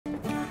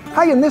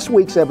Hey, in this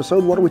week's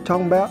episode, what are we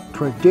talking about?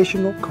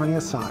 Traditional carne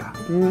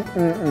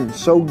asada.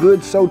 So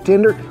good, so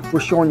tender. We're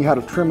showing you how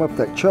to trim up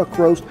that chuck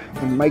roast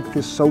and make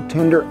this so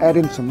tender. Add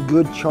in some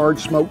good charred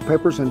smoked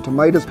peppers and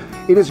tomatoes.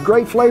 It is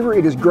great flavor.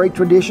 It is great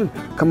tradition.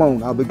 Come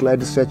on, I'll be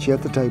glad to set you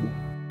at the table.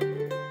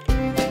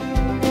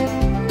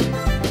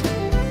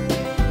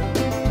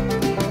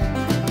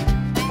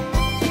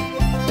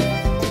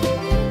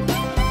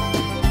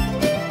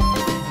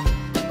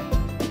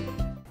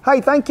 Hey,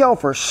 thank y'all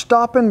for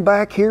stopping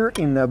back here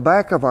in the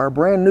back of our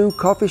brand new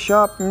coffee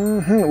shop.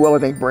 Well,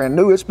 it ain't brand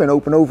new, it's been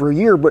open over a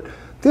year, but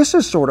this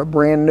is sort of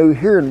brand new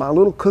here in my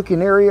little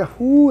cooking area.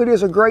 Ooh, it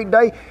is a great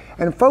day,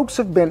 and folks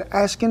have been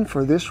asking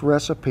for this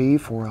recipe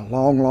for a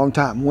long, long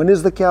time. When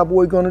is the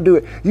Cowboy gonna do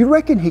it? You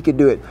reckon he could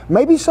do it?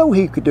 Maybe so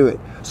he could do it.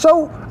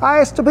 So I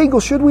asked the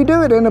Beagle, should we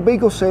do it? And the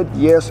Beagle said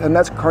yes, and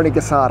that's Carne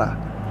Guisada.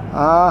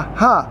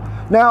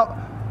 Now,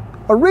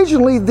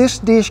 originally, this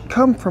dish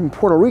come from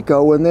Puerto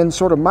Rico and then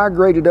sort of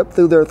migrated up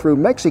through there through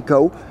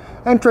Mexico.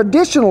 And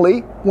traditionally,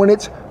 when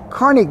it's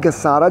Carne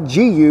Guisada,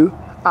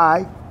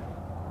 G-U-I,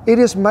 it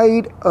is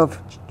made of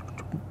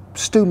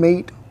stew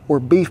meat or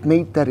beef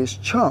meat that is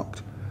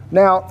chunked.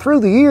 Now,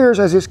 through the years,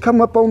 as it's come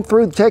up on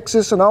through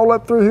Texas and all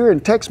up through here in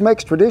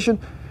Tex-Mex tradition,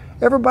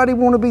 everybody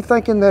want to be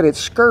thinking that it's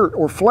skirt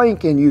or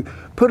flank and you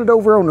put it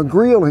over on the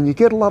grill and you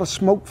get a lot of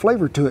smoked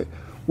flavor to it.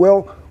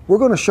 Well, we're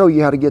going to show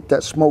you how to get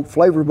that smoked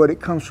flavor, but it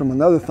comes from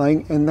another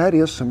thing, and that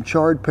is some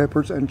charred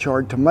peppers and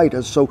charred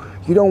tomatoes. So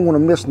you don't want to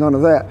miss none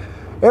of that.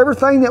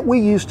 Everything that we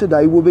use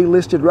today will be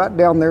listed right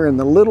down there in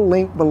the little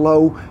link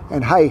below.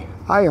 And hey,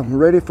 I am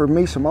ready for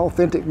me some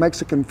authentic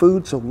Mexican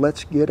food, so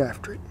let's get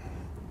after it.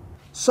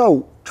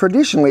 So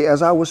traditionally,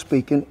 as I was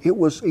speaking, it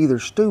was either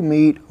stew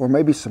meat or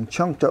maybe some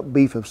chunked up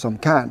beef of some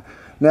kind.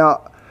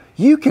 Now,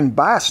 you can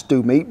buy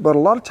stew meat, but a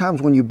lot of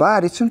times when you buy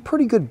it, it's in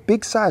pretty good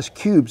big size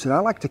cubes, and I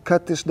like to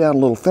cut this down a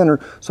little thinner,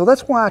 so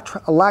that's why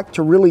I like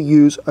to really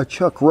use a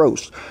chuck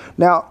roast.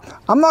 Now,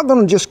 I'm not going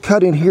to just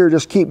cut in here,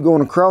 just keep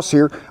going across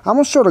here. I'm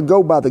going to sort of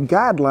go by the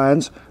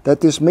guidelines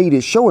that this meat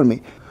is showing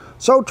me.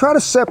 So try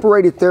to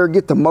separate it there,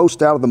 get the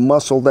most out of the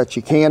muscle that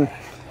you can,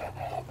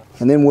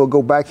 and then we'll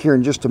go back here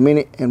in just a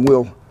minute and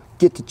we'll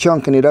get to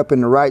chunking it up in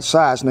the right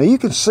size. Now you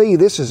can see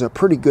this is a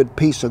pretty good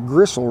piece of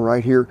gristle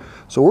right here.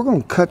 So we're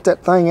going to cut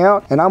that thing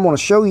out, and I'm going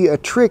to show you a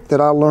trick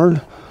that I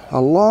learned a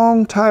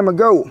long time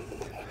ago.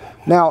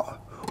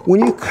 Now,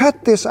 when you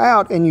cut this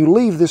out and you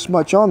leave this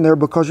much on there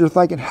because you're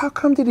thinking, how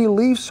come did he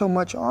leave so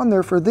much on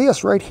there for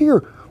this right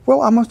here?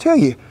 Well, I'm going to tell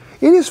you,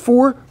 it is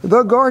for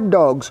the guard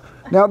dogs.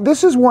 Now,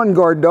 this is one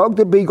guard dog,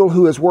 the Beagle,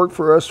 who has worked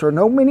for us for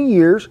many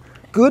years.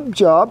 Good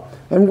job.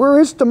 And where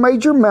is the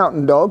major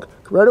mountain dog?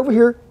 Right over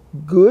here.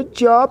 Good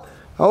job.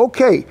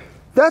 Okay,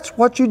 that's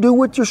what you do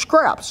with your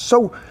scraps.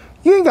 So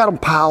you ain't got them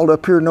piled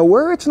up here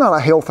nowhere. It's not a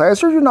health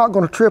hazard. You're not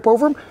going to trip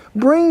over them.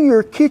 Bring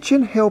your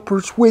kitchen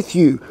helpers with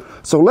you.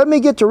 So let me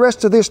get the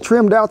rest of this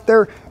trimmed out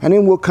there, and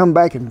then we'll come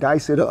back and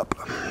dice it up.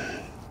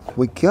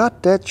 We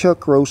got that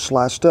chuck roast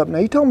sliced up. Now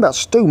you're talking about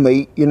stew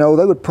meat, you know,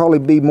 they would probably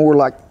be more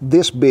like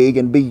this big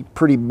and be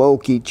pretty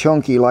bulky,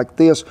 chunky like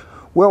this.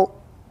 Well,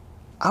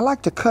 I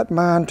like to cut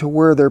mine to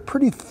where they're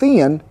pretty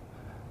thin.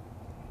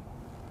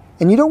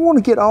 And you don't want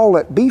to get all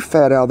that beef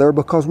fat out of there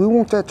because we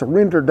want that to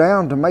render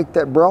down to make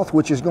that broth,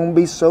 which is going to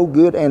be so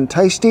good and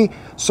tasty.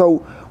 So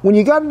when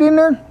you got it in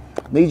there,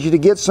 need you to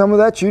get some of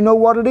that. You know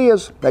what it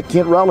is. That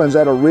Kent Rollins,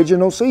 that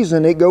original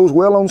seasoning, it goes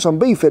well on some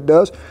beef, it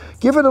does.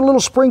 Give it a little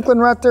sprinkling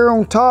right there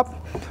on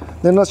top.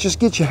 Then let's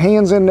just get your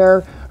hands in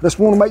there. Just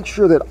want to make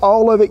sure that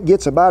all of it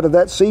gets about of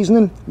that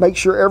seasoning. Make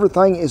sure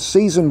everything is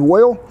seasoned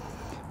well.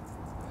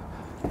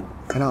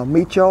 And I'll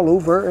meet y'all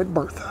over at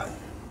Bertha.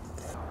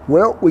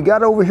 Well, we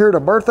got over here to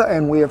Bertha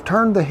and we have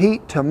turned the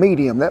heat to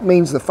medium. That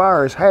means the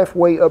fire is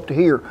halfway up to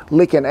here,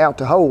 licking out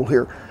the hole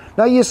here.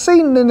 Now you've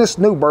seen in this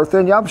new Bertha,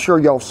 and I'm sure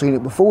y'all seen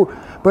it before,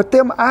 but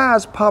them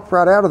eyes pop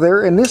right out of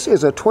there, and this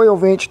is a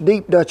 12-inch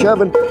deep Dutch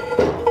oven,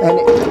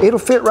 and it'll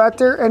fit right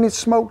there, and it's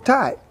smoke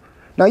tight.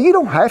 Now you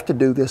don't have to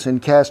do this in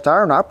cast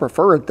iron. I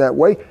prefer it that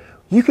way.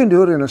 You can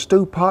do it in a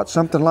stew pot,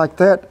 something like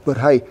that, but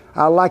hey,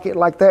 I like it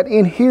like that.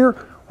 In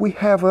here, we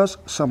have us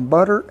some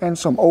butter and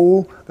some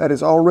oil that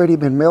has already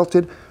been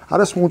melted. I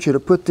just want you to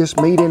put this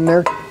meat in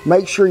there.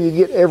 Make sure you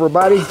get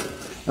everybody.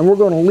 And we're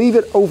going to leave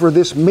it over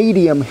this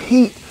medium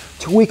heat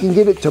till we can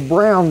get it to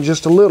brown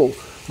just a little.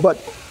 But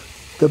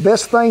the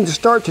best thing to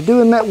start to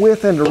doing that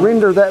with and to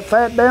render that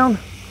fat down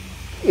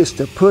is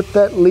to put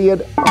that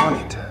lid on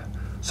it.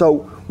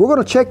 So we're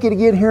going to check it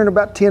again here in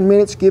about 10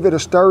 minutes. Give it a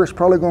stir. It's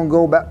probably going to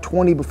go about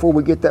 20 before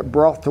we get that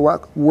broth to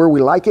where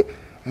we like it.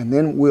 And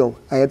then we'll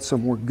add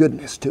some more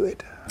goodness to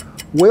it.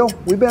 Well,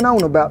 we've been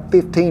on about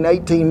 15,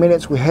 18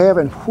 minutes we have,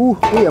 and whew,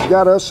 we have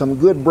got us some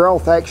good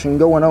broth action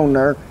going on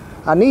there.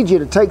 I need you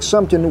to take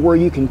something to where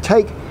you can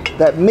take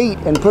that meat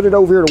and put it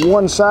over here to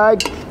one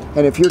side,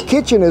 and if your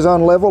kitchen is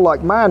unlevel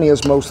like mine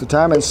is most of the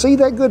time, and see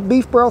that good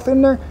beef broth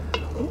in there,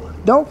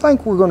 don't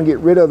think we're going to get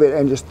rid of it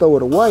and just throw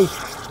it away,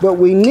 but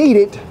we need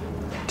it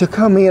to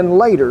come in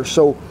later.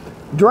 So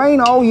drain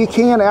all you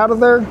can out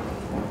of there.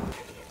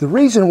 The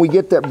reason we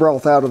get that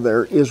broth out of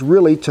there is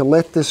really to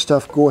let this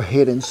stuff go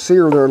ahead and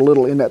sear there a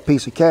little in that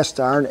piece of cast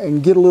iron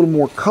and get a little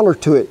more color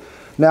to it.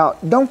 Now,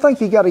 don't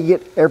think you got to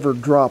get every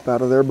drop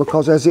out of there,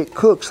 because as it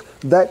cooks,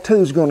 that too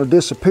is going to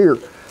disappear.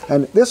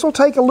 And this will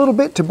take a little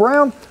bit to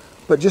brown,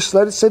 but just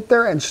let it sit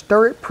there and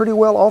stir it pretty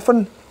well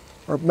often,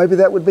 or maybe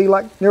that would be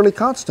like nearly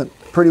constant.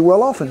 Pretty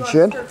well often,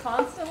 Shed. Stir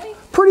constantly?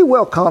 Pretty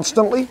well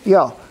constantly,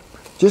 yeah.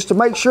 Just to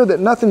make sure that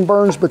nothing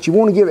burns, but you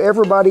want to give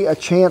everybody a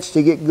chance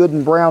to get good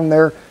and brown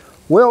there.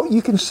 Well,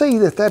 you can see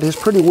that that is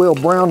pretty well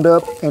browned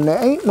up, and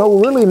there ain't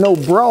really no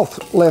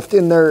broth left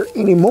in there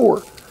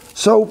anymore.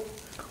 So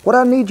what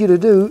I need you to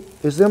do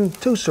is them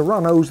 2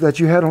 serranos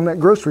that you had on that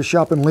grocery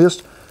shopping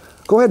list,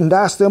 go ahead and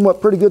dice them up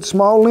pretty good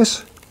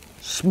smallness.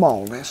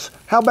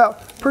 How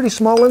about pretty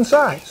small in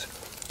size?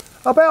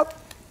 About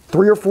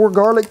 3 or 4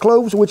 garlic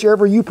cloves,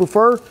 whichever you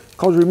prefer,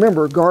 because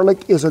remember,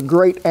 garlic is a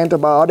great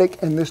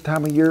antibiotic, and this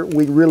time of year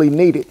we really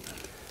need it.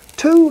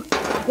 2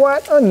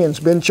 white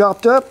onions been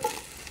chopped up,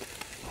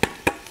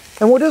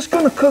 and we're just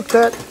going to cook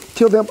that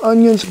till them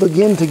onions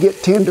begin to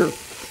get tender.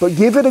 But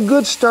give it a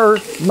good stir,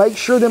 make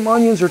sure them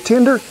onions are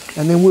tender,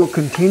 and then we'll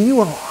continue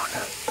on.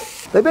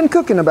 They've been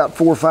cooking about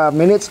 4 or 5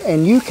 minutes,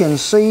 and you can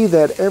see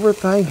that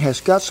everything has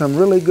got some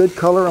really good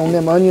color on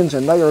them onions,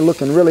 and they are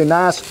looking really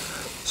nice.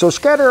 So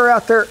scatter her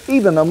out there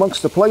even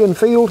amongst the playing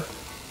field,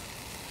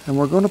 and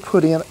we're going to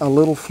put in a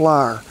little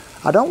flour.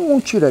 I don't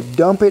want you to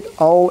dump it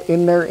all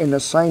in there in the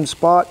same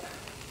spot,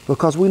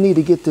 because we need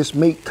to get this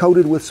meat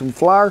coated with some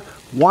flour.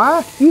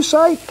 Why, you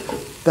say?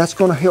 That's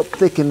going to help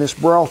thicken this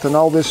broth and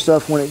all this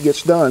stuff when it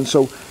gets done.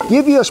 So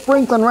give you a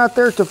sprinkling right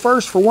there to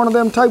first for 1 of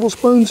them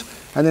tablespoons,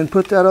 and then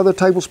put that other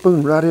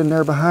tablespoon right in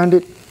there behind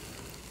it,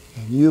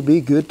 and you'll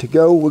be good to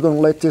go. We're going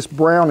to let this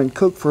brown and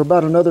cook for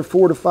about another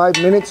 4 to 5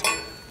 minutes,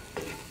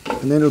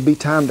 and then it'll be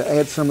time to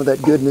add some of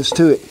that goodness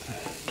to it.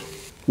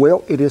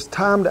 Well, it is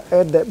time to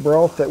add that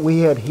broth that we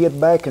had hid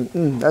back,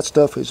 and that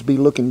stuff is be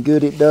looking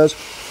good, it does.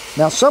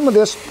 Now, some of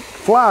this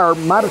flour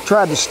might have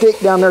tried to stick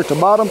down there at the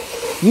bottom.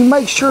 You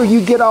make sure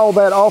you get all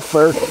that off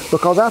there,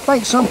 because I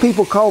think some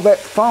people call that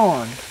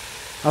fond.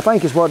 I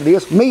think is what it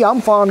is. Me, I'm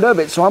fond of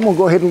it, so I'm going to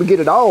go ahead and get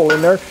it all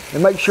in there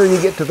and make sure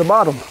you get to the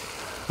bottom.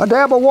 A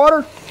dab of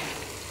water.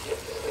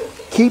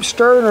 Keep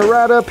stirring it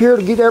right up here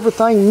to get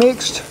everything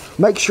mixed.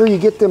 Make sure you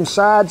get them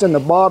sides and the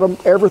bottom,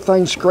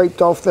 everything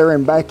scraped off there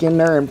and back in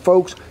there. And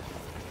folks,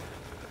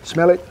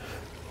 smell it.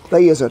 There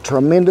is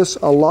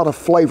a lot of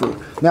flavor.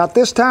 Now at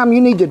this time,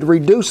 you need to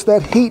reduce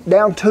that heat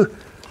down to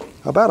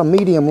about a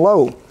medium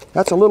low.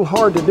 That's a little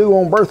hard to do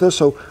on Bertha,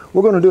 so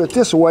we're going to do it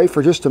this way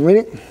for just a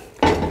minute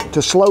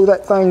to slow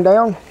that thing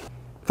down.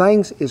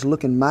 Things is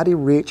looking mighty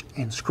rich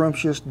and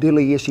scrumptious,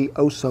 delicious,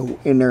 oh so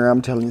in there.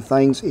 I'm telling you,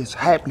 things is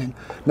happening.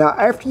 Now,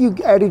 after you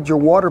added your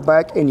water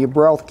back and your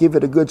broth, give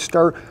it a good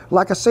stir.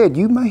 Like I said,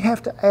 you may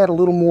have to add a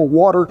little more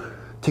water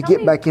to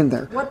get back in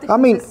there. What the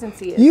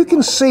consistency is. You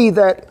can see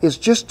that it's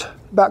just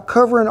about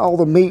covering all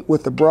the meat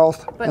with the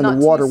broth and the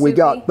water we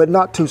got, but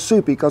not too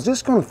soupy, because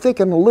it's going to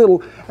thicken a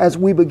little as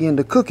we begin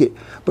to cook it.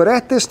 But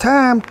at this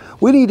time,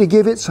 we need to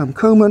give it some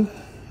cumin.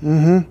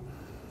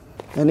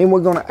 And then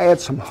we're going to add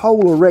some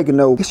whole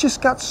oregano. It's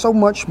just got so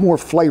much more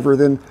flavor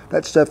than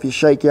that stuff you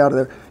shake out of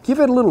there. Give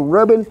it a little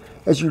rubbing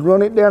as you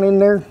run it down in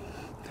there.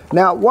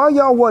 Now, while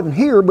y'all wasn't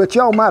here, but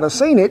y'all might have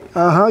seen it,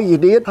 you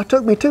did, I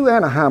took me 2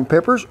 Anaheim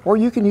peppers, or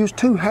you can use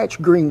 2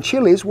 hatch green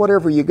chilies,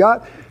 whatever you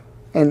got,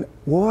 and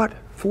 4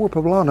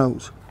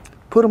 poblanos.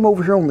 Put them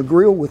over here on the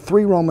grill with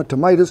 3 Roma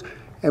tomatoes,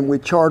 and we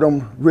charred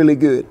them really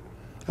good.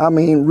 I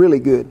mean, really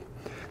good.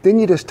 Then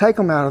you just take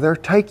them out of there,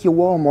 take your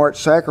Walmart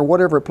sack or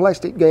whatever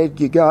plastic bag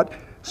you got,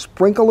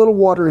 sprinkle a little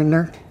water in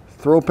there,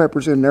 throw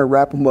peppers in there,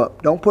 wrap them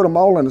up. Don't put them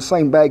all in the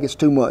same bag, it's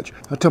too much.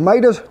 The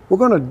tomatoes, we're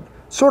going to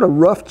sort of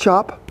rough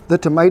chop the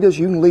tomatoes.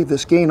 You can leave the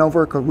skin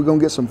over because we're going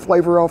to get some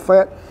flavor off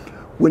that.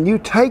 When you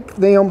take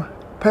them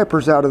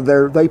peppers out of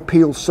there, they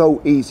peel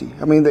so easy.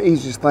 I mean, the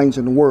easiest things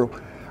in the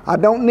world. I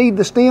don't need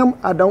the stem,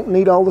 I don't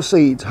need all the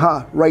seeds.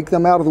 Rake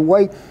them out of the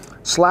way,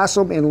 slice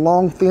them in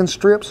long, thin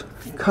strips,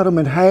 cut them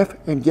in half,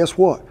 and guess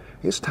what?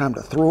 It's time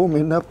to throw them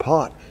in the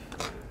pot.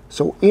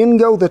 So in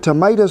go the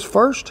tomatoes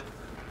first,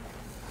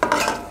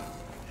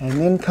 and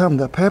then come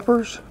the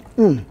peppers.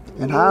 And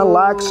I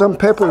like some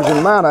peppers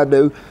in mine, I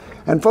do.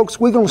 And folks,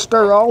 we're gonna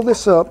stir all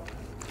this up.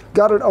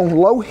 Got it on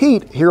low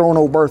heat here on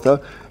Old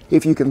Bertha,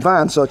 if you can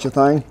find such a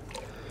thing.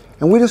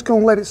 And we're just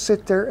gonna let it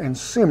sit there and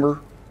simmer,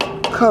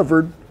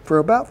 covered, for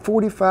about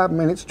 45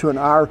 minutes to an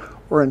hour,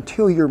 or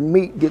until your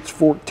meat gets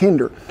fork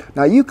tender.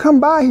 Now you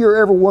come by here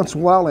every once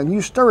in a while and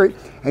you stir it,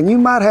 and you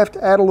might have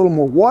to add a little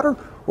more water,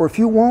 or if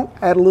you want,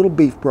 add a little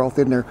beef broth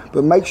in there.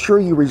 But make sure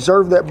you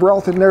reserve that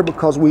broth in there,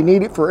 because we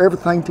need it for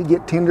everything to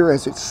get tender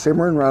as it's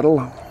simmering right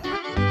along.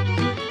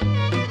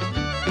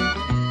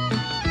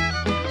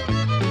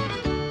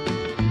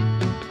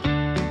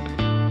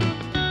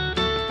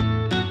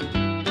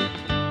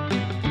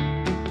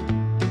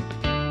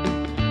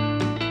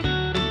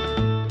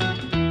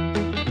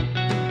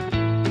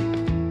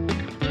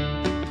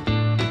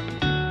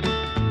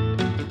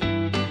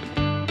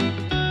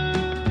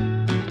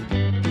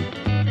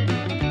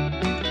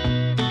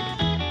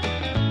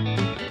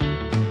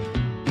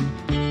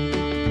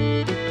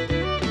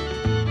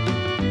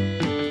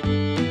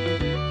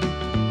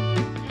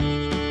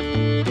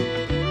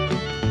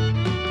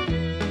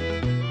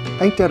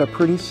 Ain't that a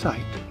pretty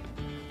sight?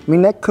 I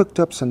mean, that cooked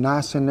up so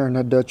nice in there in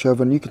that Dutch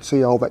oven. You can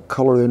see all that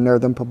color in there,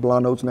 them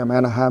poblanos and them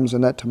Anaheims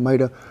and that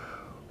tomato.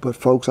 But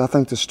folks, I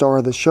think the star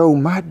of the show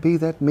might be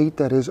that meat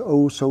that is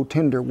oh so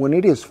tender. When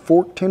it is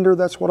fork tender,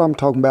 that's what I'm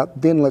talking about,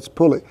 then let's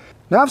pull it.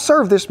 Now, I've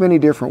served this many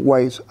different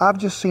ways. I've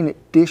just seen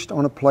it dished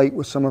on a plate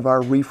with some of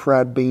our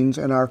refried beans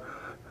and our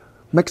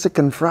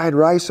Mexican fried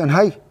rice. And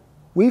hey,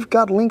 we've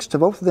got links to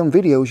both of them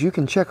videos. You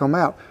can check them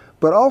out.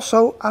 But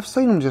also, I've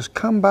seen them just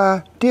come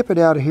by, dip it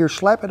out of here,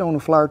 slap it on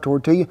a flour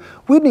tortilla.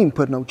 We didn't even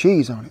put no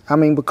cheese on it. I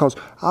mean, because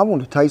I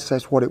want to taste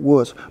that's what it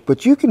was.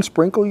 But you can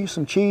sprinkle you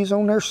some cheese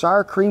on there,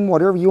 sour cream,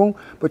 whatever you want.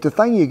 But the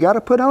thing you got to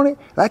put on it,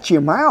 that's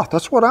your mouth.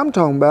 That's what I'm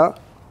talking about.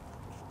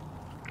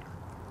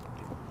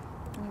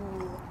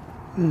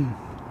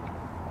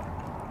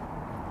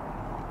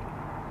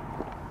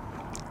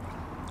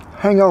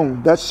 Hang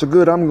on, that's so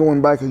good I'm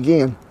going back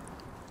again.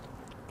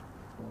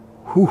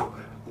 Whew.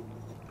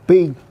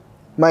 Big.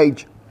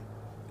 Mage.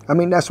 I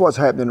mean, that's what's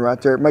happening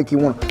right there. It make you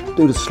want to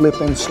do the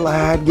slip and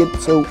slide, get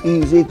so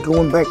easy,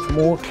 going back for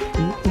more.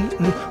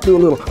 Do a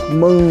little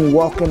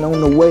moonwalking on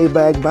the way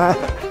back by.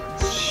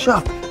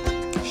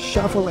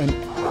 Shuffle, and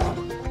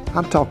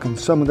I'm talking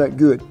some of that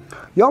good.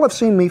 Y'all have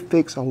seen me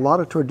fix a lot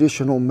of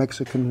traditional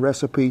Mexican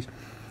recipes.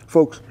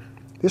 Folks,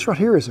 this right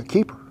here is a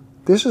keeper.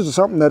 This is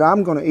something that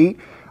I'm going to eat.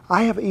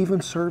 I have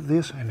even served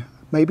this, and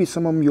maybe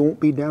some of them you won't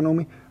be down on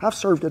me. I've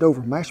served it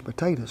over mashed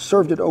potatoes,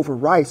 served it over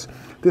rice.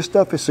 This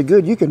stuff is so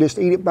good, you can just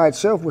eat it by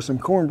itself with some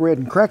cornbread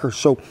and crackers.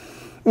 So,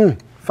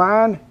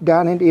 fine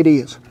dining it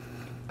is.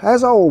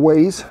 As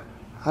always,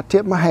 I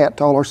tip my hat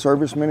to all our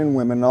servicemen and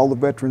women and all the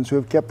veterans who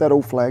have kept that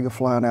old flag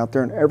a-flying out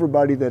there and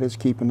everybody that is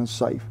keeping us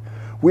safe.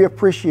 We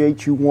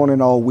appreciate you one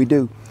and all we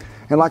do.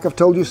 And like I've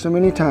told you so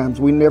many times,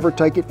 we never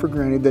take it for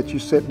granted that you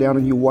sit down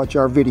and you watch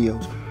our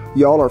videos.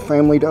 Y'all are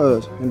family to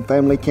us, and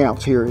family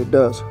counts here, it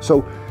does.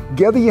 So,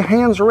 gather your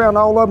hands around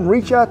all of them,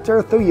 reach out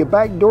there through your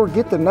back door,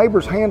 get the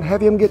neighbor's hand,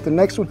 have him get the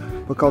next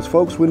one, because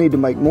folks, we need to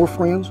make more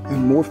friends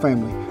and more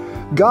family.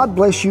 God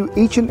bless you,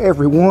 each and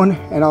every one,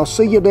 and I'll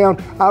see you down.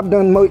 I've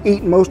done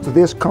eating most of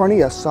this Carne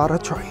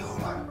Asada trail.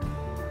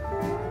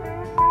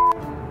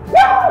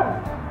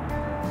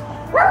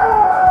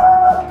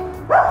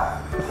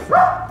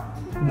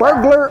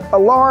 Burglar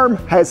alarm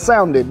has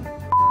sounded.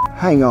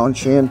 Hang on,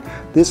 Shin,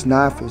 this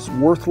knife is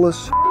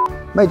worthless.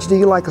 Mage, do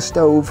you like a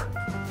stove?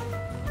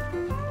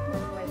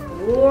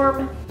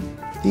 Warm.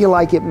 Do you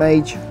like it,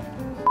 Mage?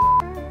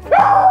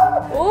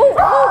 Ooh.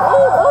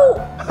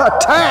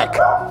 Attack!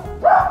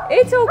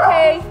 It's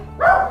okay.